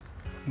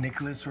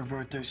Nicholas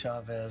Roberto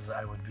Chavez,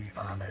 I would be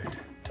honored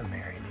to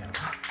marry you.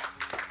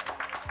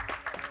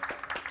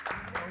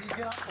 There you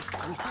go.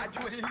 I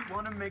just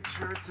want to make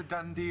sure it's a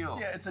done deal.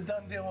 Yeah, it's a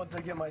done deal once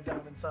I get my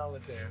diamond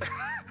solitaire.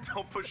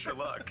 Don't push your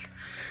luck.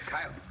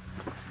 Kyle.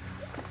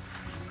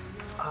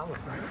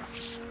 Oliver.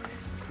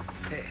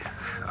 Hey,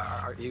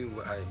 are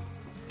you,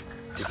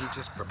 did he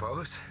just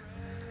propose?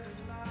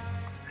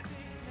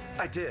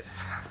 I did.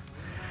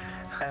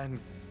 And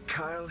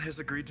Kyle has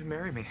agreed to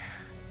marry me.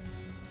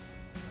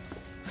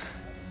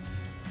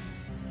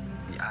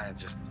 Yeah,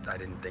 I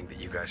didn't think that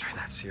you guys were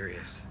that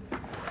serious.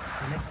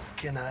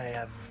 Nick and I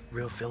have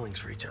real feelings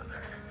for each other.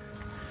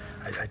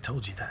 I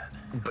told you that.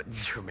 But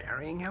you're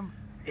marrying him?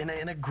 In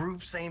a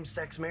group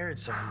same-sex marriage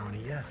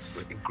ceremony, yes.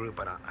 A group?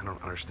 I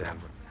don't understand.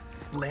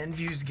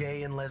 Landview's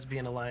Gay and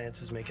Lesbian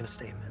Alliance is making a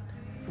statement.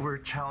 We're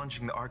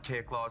challenging the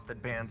archaic laws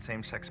that ban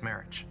same-sex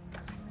marriage.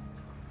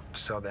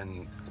 So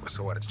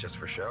what, it's just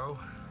for show?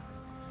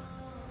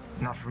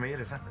 Not for me,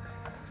 it isn't.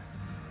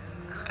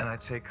 And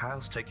I'd say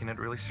Kyle's taking it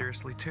really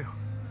seriously, too.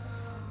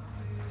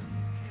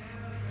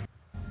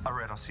 All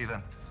right, I'll see you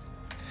then.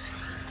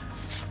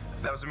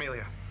 That was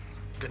Amelia.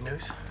 Good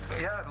news?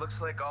 Yeah, it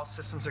looks like all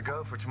systems are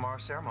go for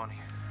tomorrow's ceremony.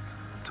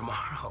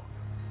 Tomorrow?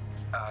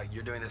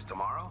 You're doing this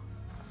tomorrow?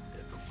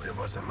 It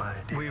wasn't my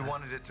idea. We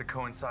wanted it to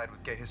coincide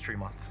with Gay History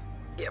Month.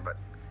 Yeah, but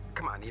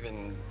come on,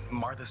 even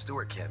Martha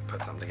Stewart can't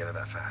put something together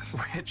that fast.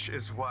 Which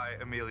is why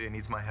Amelia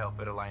needs my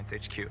help at Alliance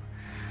HQ.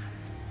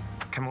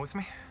 Coming with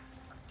me?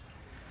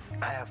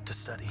 I have to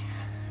study.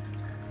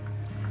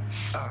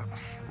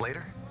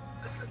 Later?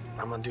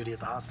 I'm on duty at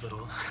the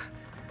hospital.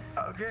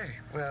 Okay,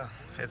 well,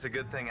 it's a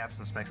good thing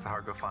absence makes the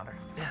heart go fonder.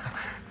 Yeah.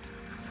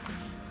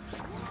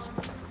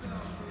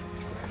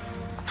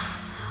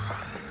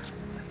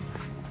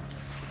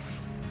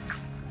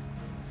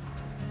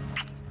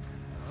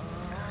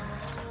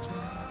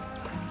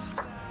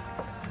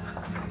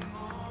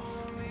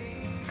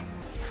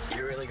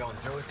 You're really going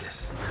through with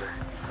this?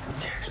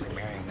 You're actually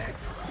marrying Nick?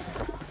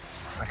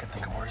 I can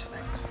think of worse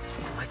things.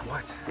 Like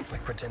what?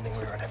 Like pretending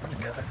we were never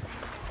together.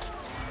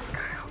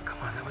 Kyle, come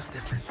on, that was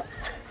different.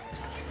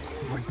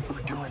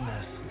 We're doing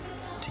this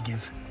to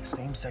give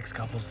same-sex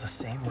couples the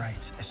same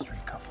rights as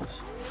straight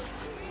couples.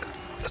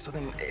 So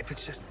then, if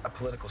it's just a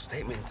political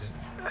statement,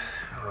 I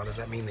don't know, does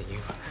that mean that you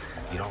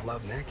don't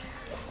love Nick?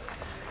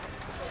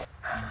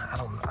 I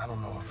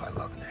don't know if I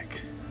love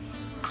Nick.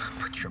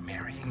 But you're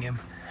marrying him?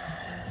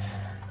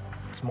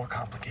 It's more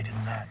complicated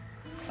than that.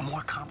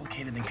 More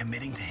complicated than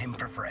committing to him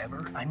for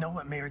forever. I know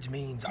what marriage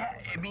means. Yeah,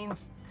 it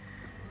means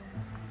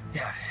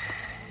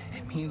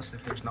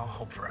that there's no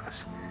hope for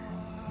us.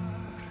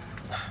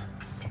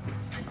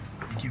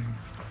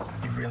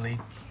 You really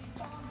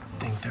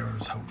think there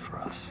was hope for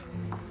us?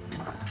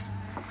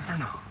 I don't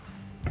know.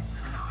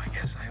 I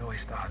guess I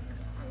always thought.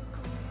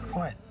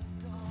 What?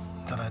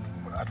 That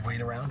I'd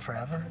wait around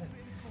forever?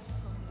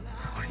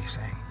 What are you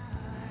saying?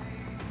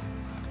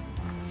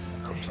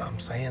 I'm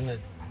saying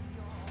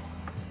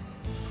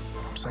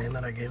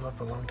that I gave up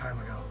a long time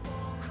ago.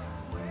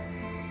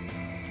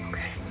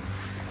 Okay.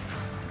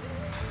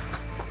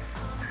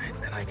 All right,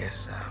 then I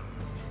guess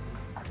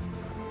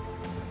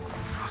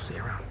I'll see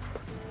you around.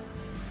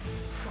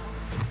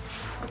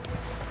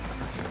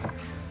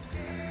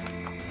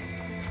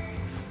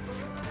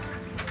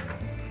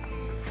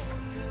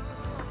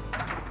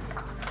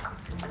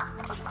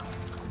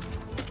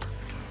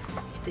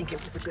 You think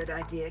it was a good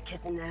idea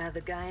kissing that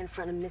other guy in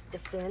front of Mr.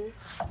 Finn?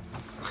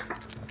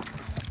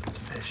 It's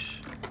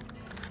fish.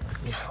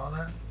 You saw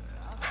that?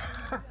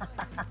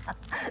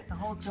 The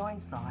whole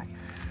joint saw it.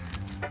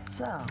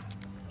 So,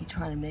 you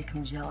trying to make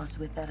him jealous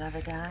with that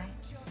other guy?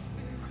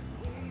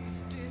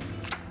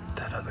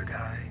 That other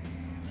guy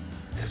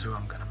is who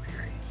I'm gonna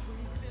marry.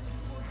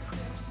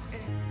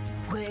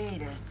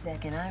 Wait a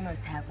second, I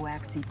must have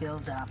waxy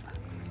buildup.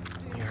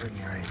 You heard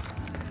me right.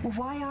 Well,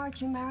 why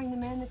aren't you marrying the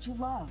man that you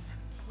love?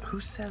 Who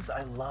says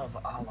I love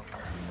Oliver?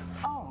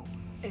 Oh,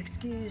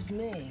 excuse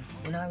me.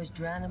 When I was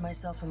drowning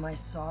myself in my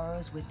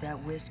sorrows with that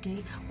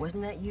whiskey,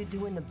 wasn't that you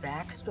doing the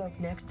backstroke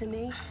next to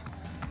me?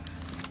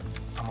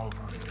 I'm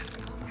over it.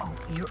 Oh,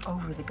 you're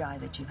over the guy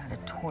that you've had a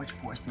torch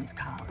for since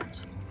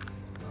college.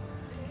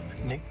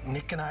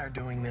 Nick and I are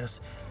doing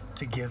this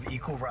to give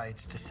equal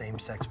rights to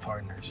same-sex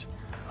partners.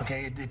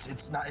 Okay,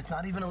 it's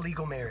not even a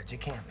legal marriage. It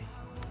can't be.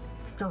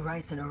 Still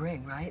rice in a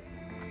ring, right?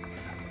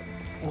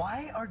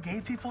 Why are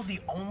gay people the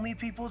only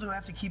people who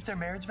have to keep their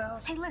marriage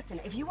vows? Hey, listen,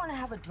 if you want to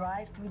have a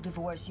drive-through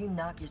divorce, you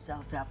knock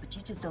yourself out, but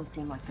you just don't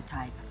seem like the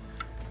type.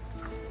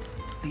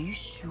 Are you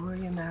sure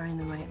you're marrying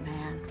the right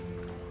man?